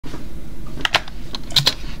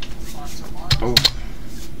Oh.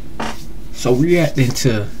 So reacting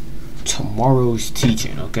to tomorrow's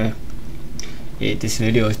teaching, okay? Yeah, this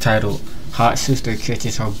video is titled "Hot Sister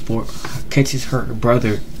Catches Her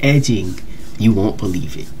Brother Edging. You Won't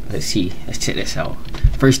Believe It." Let's see. Let's check this out.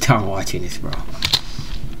 First time watching this, bro.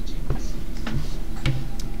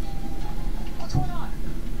 What's going on?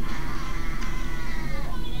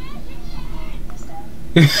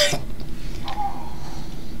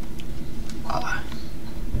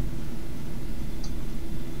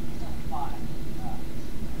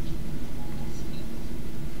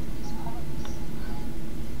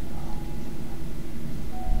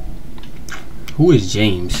 Who is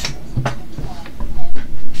James?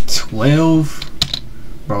 12?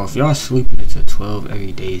 Bro, if y'all sleeping until 12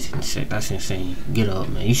 every day, that's insane. Get up,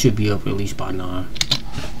 man. You should be up at least by 9.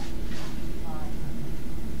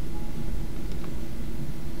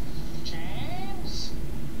 James?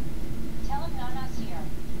 Tell him Nana's here.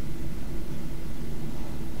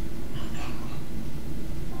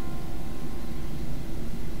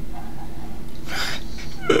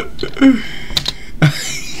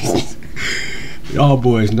 Y'all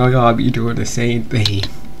boys know y'all be doing the same thing.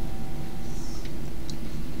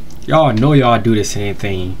 Y'all know y'all do the same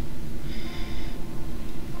thing.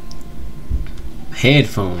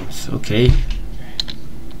 Headphones, okay?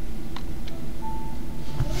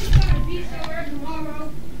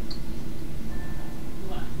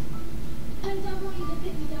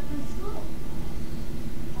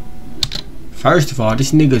 First of all,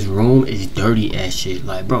 this nigga's room is dirty as shit.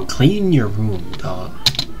 Like, bro, clean your room, dog.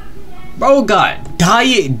 Bro got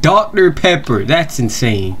Diet Dr. Pepper. That's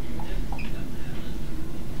insane.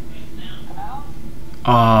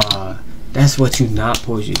 That's what you not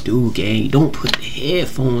supposed to do, gang. Don't put the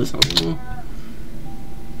headphones on.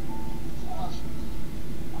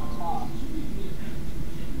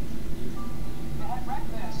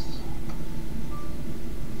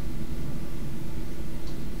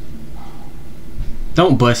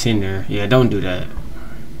 Don't bust in there. Yeah, don't do that.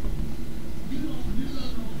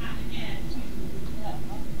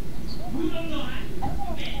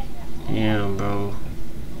 Damn, bro.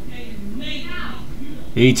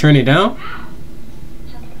 Did he turn it down?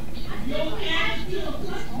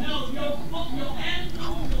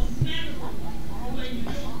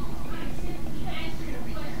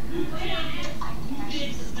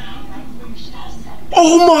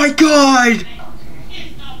 Oh my god!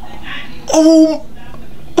 Oh!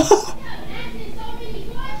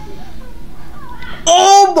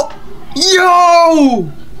 Oh!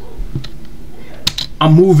 Yo!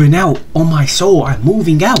 I'm moving out. On my soul, I'm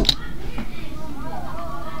moving out.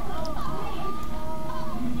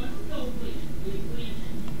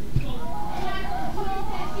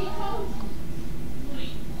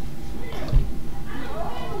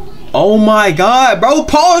 Oh my god, bro,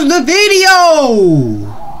 pause the video!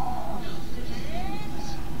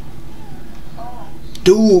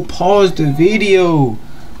 Dude, pause the video.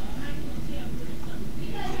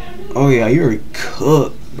 Oh yeah, you're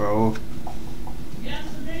cooked, bro.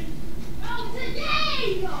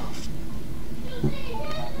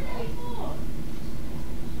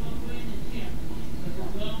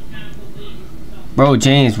 Bro,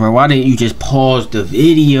 James, bro, why didn't you just pause the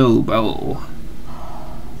video, bro?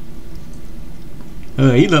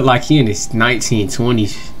 He look like he in his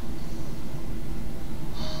 1920s.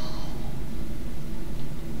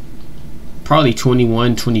 Probably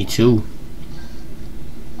 21, 22.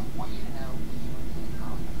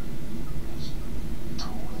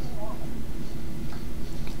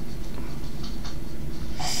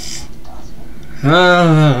 No,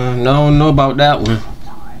 I don't know about that one.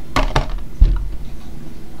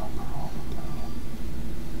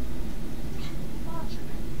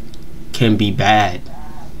 Can be bad.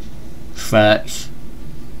 Facts.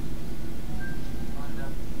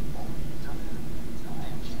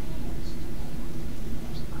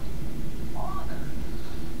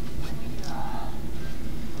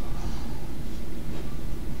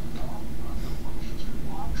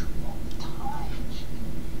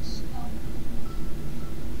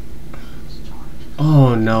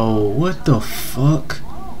 Oh no, what the fuck?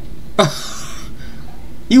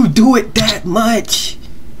 You do it that much?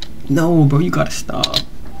 No, bro, you gotta stop.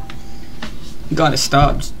 You gotta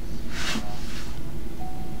stop.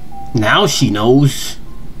 Now she knows.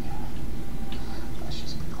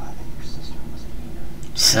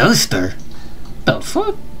 Sister? The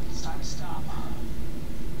fuck? It's time to stop.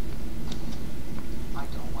 I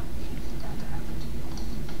don't want anything bad to happen to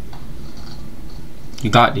you. You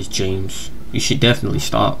got this, James. You should definitely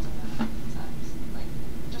stop.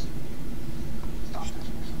 Just stop touching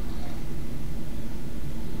yourself,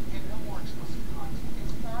 okay? No more explicit content.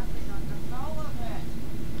 It's not been under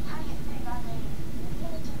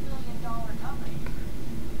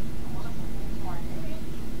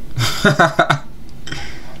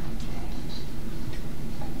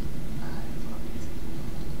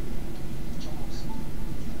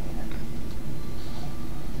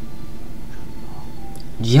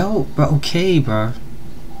Yo, bro, okay, bro.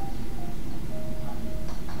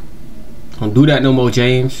 Don't do that no more,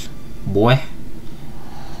 James. Boy.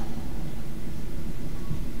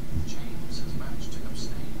 James has managed to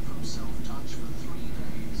abstain from self-touch for 3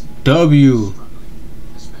 days. W.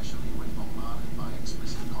 Especially when bombarded by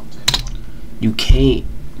explicit content. You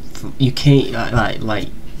can't like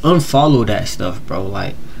unfollow that stuff, bro.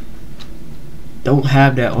 Like, don't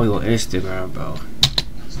have that on your Instagram, bro.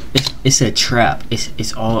 It's a trap.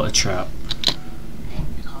 It's all a trap. It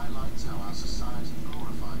highlights how our society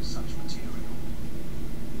glorifies such material.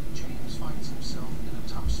 James finds himself in a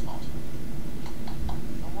tough spot.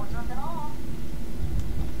 No more jerking off.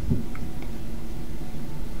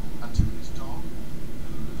 Until his dog,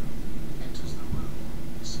 Lulu, enters the room,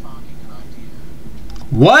 sparking an idea.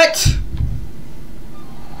 What?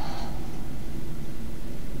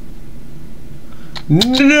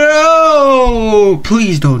 No!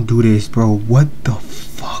 Please don't do this, bro. What the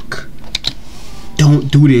fuck? Don't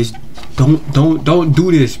do this. Don't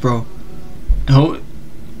do this, bro. Don't.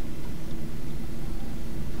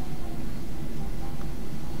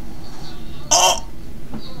 Oh!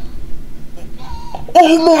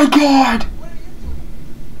 Oh my god!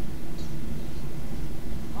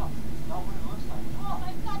 Oh,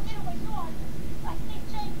 my God, get away, George. I think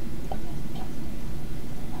James.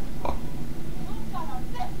 Luke's got our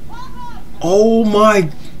zip. Papa! Oh my. Yes,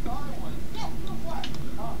 Luke, what?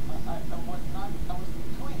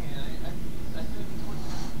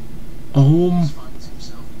 Finds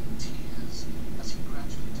himself in tears as he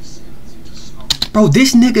gradually descends into slumber. Bro,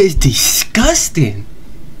 this nigga is disgusting.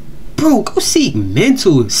 Bro, go seek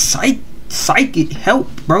mental psychic help,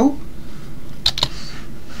 bro.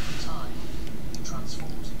 Time, he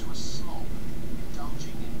transforms into a slob,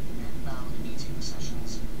 indulging in bed-bound eating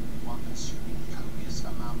sessions while consuming copious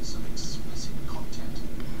amounts of explicit content,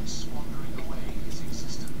 squandering away his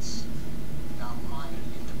existence. Now mired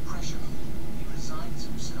in depression, he resigns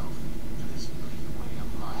himself to this bleak way of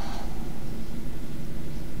life.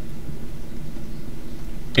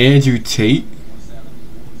 Andrew Tate.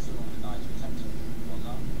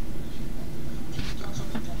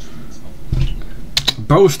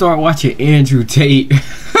 Bro, start watching Andrew Tate.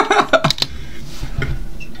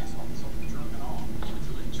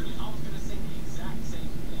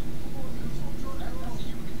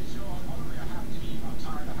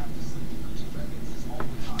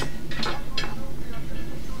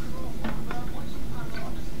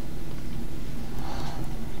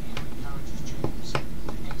 Encourages James to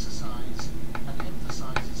exercise and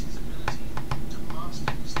emphasizes his ability to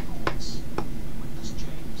master his thoughts. We witness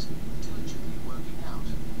James diligently working out,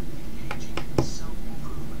 engaging in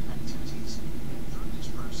self-improvement activities. Through this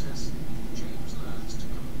process, James learns to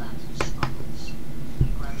combat his struggles.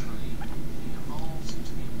 Gradually, he evolves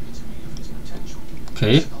into the epitome of his potential,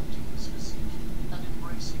 Okay. sculpting his physique and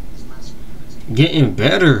embracing his masculinity. Getting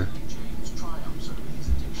better. James triumphs over his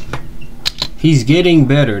addiction. He's getting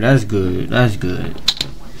better. That's good. That's good.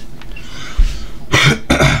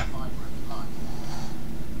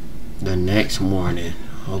 The next morning.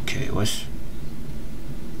 Okay, what's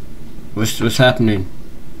happening?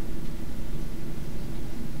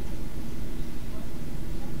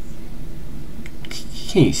 You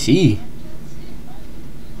can't see.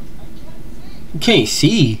 You can't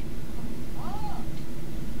see.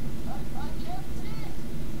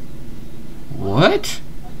 What?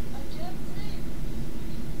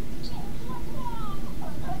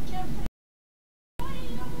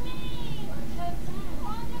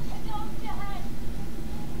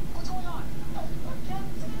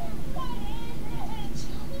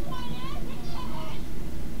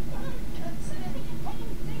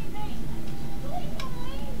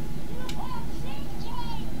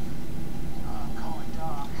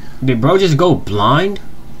 Did bro just go blind?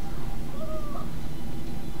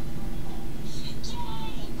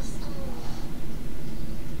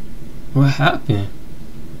 What happened?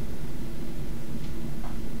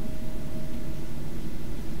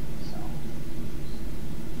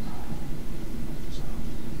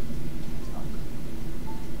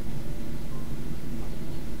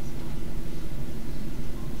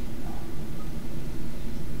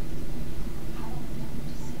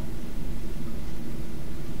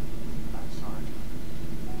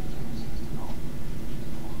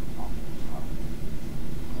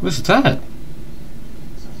 What's that?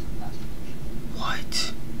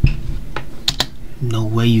 What? No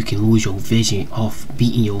way you can lose your vision off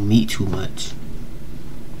beating your meat too much.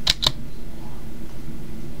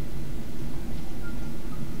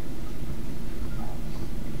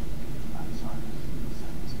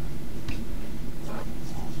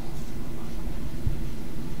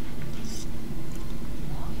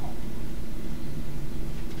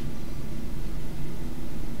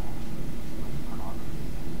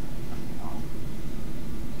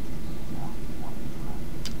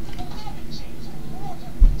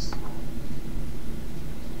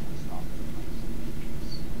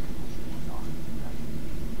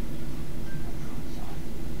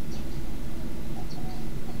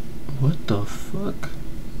 the fuck?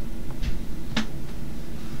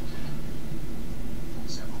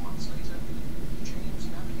 Several months later, James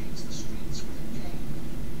navigates the streets with a cane,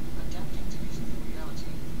 adapting to his new reality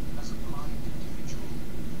as a blind individual.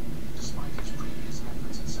 Despite his previous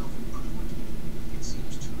efforts at self-improvement, it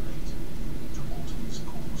seems too late to alter his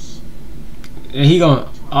course. And he going,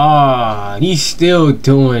 he's still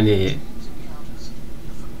doing it. James encounters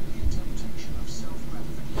the familiar temptation of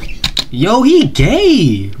self-gratification. Yo, he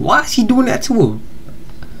gay. Why is he doing that to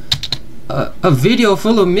a video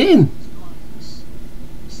full of men? Blindness.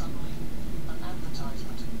 Suddenly, an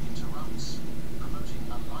advertisement interrupts,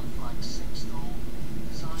 promoting a lifelike sex doll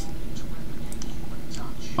designed to replicate human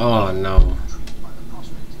touch. Oh no. Intrigued by the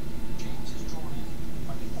prospect, James is drawn in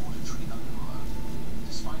by the auditory allure.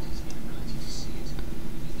 Despite his inability to see it,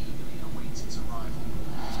 he eagerly awaits its arrival.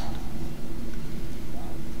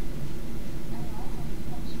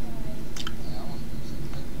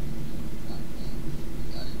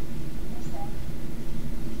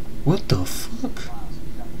 What the fuck?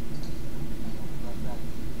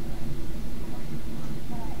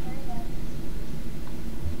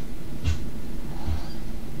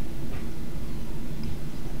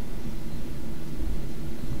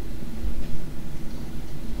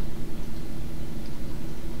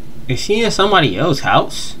 Is she in somebody else's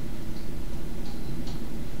house?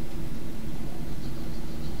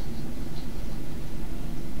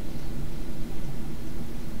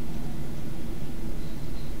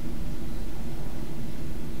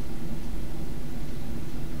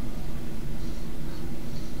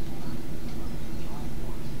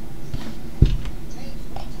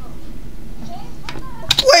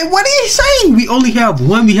 Wait, what are you saying? We only have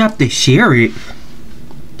one, we have to share it.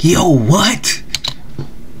 Yo, what?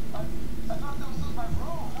 I thought that was my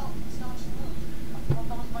room. No, it's not true. I thought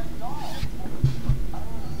that was my doll.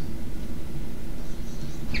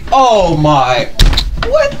 Oh my.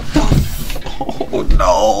 What the? Oh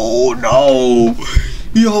no, no.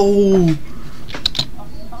 Yo. I'm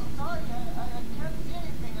sorry. I can't see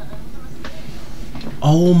anything. It was a mistake.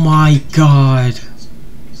 Oh my god.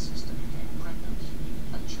 His sister became pregnant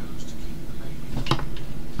and chose to keep the baby.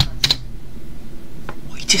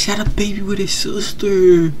 He just had a baby with his sister.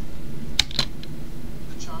 The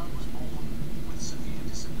child was born with severe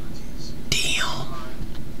disabilities, Damn. blind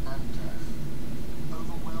and deaf.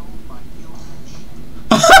 Overwhelmed by guilt and shame, he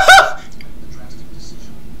made the drastic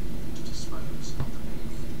decision to dispose of the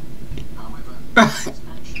baby. However, his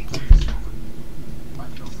actions were discovered by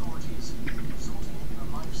the authorities, resulting in a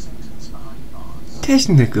life sentence behind bars. This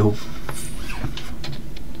nigga.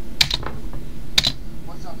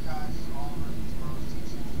 What's up, guys? Oliver, Rose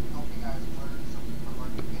teaching. Hope you guys learned something from our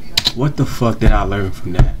new video. What the fuck did I learn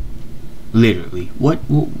from that? Literally. What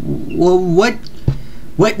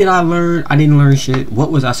did I learn? I didn't learn shit. What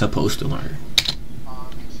was I supposed to learn?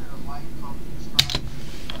 Make sure to like, comment, subscribe.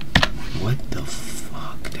 What the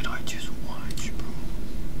fuck did I just watch, bro?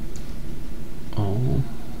 Oh.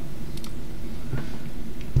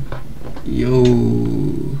 Yo.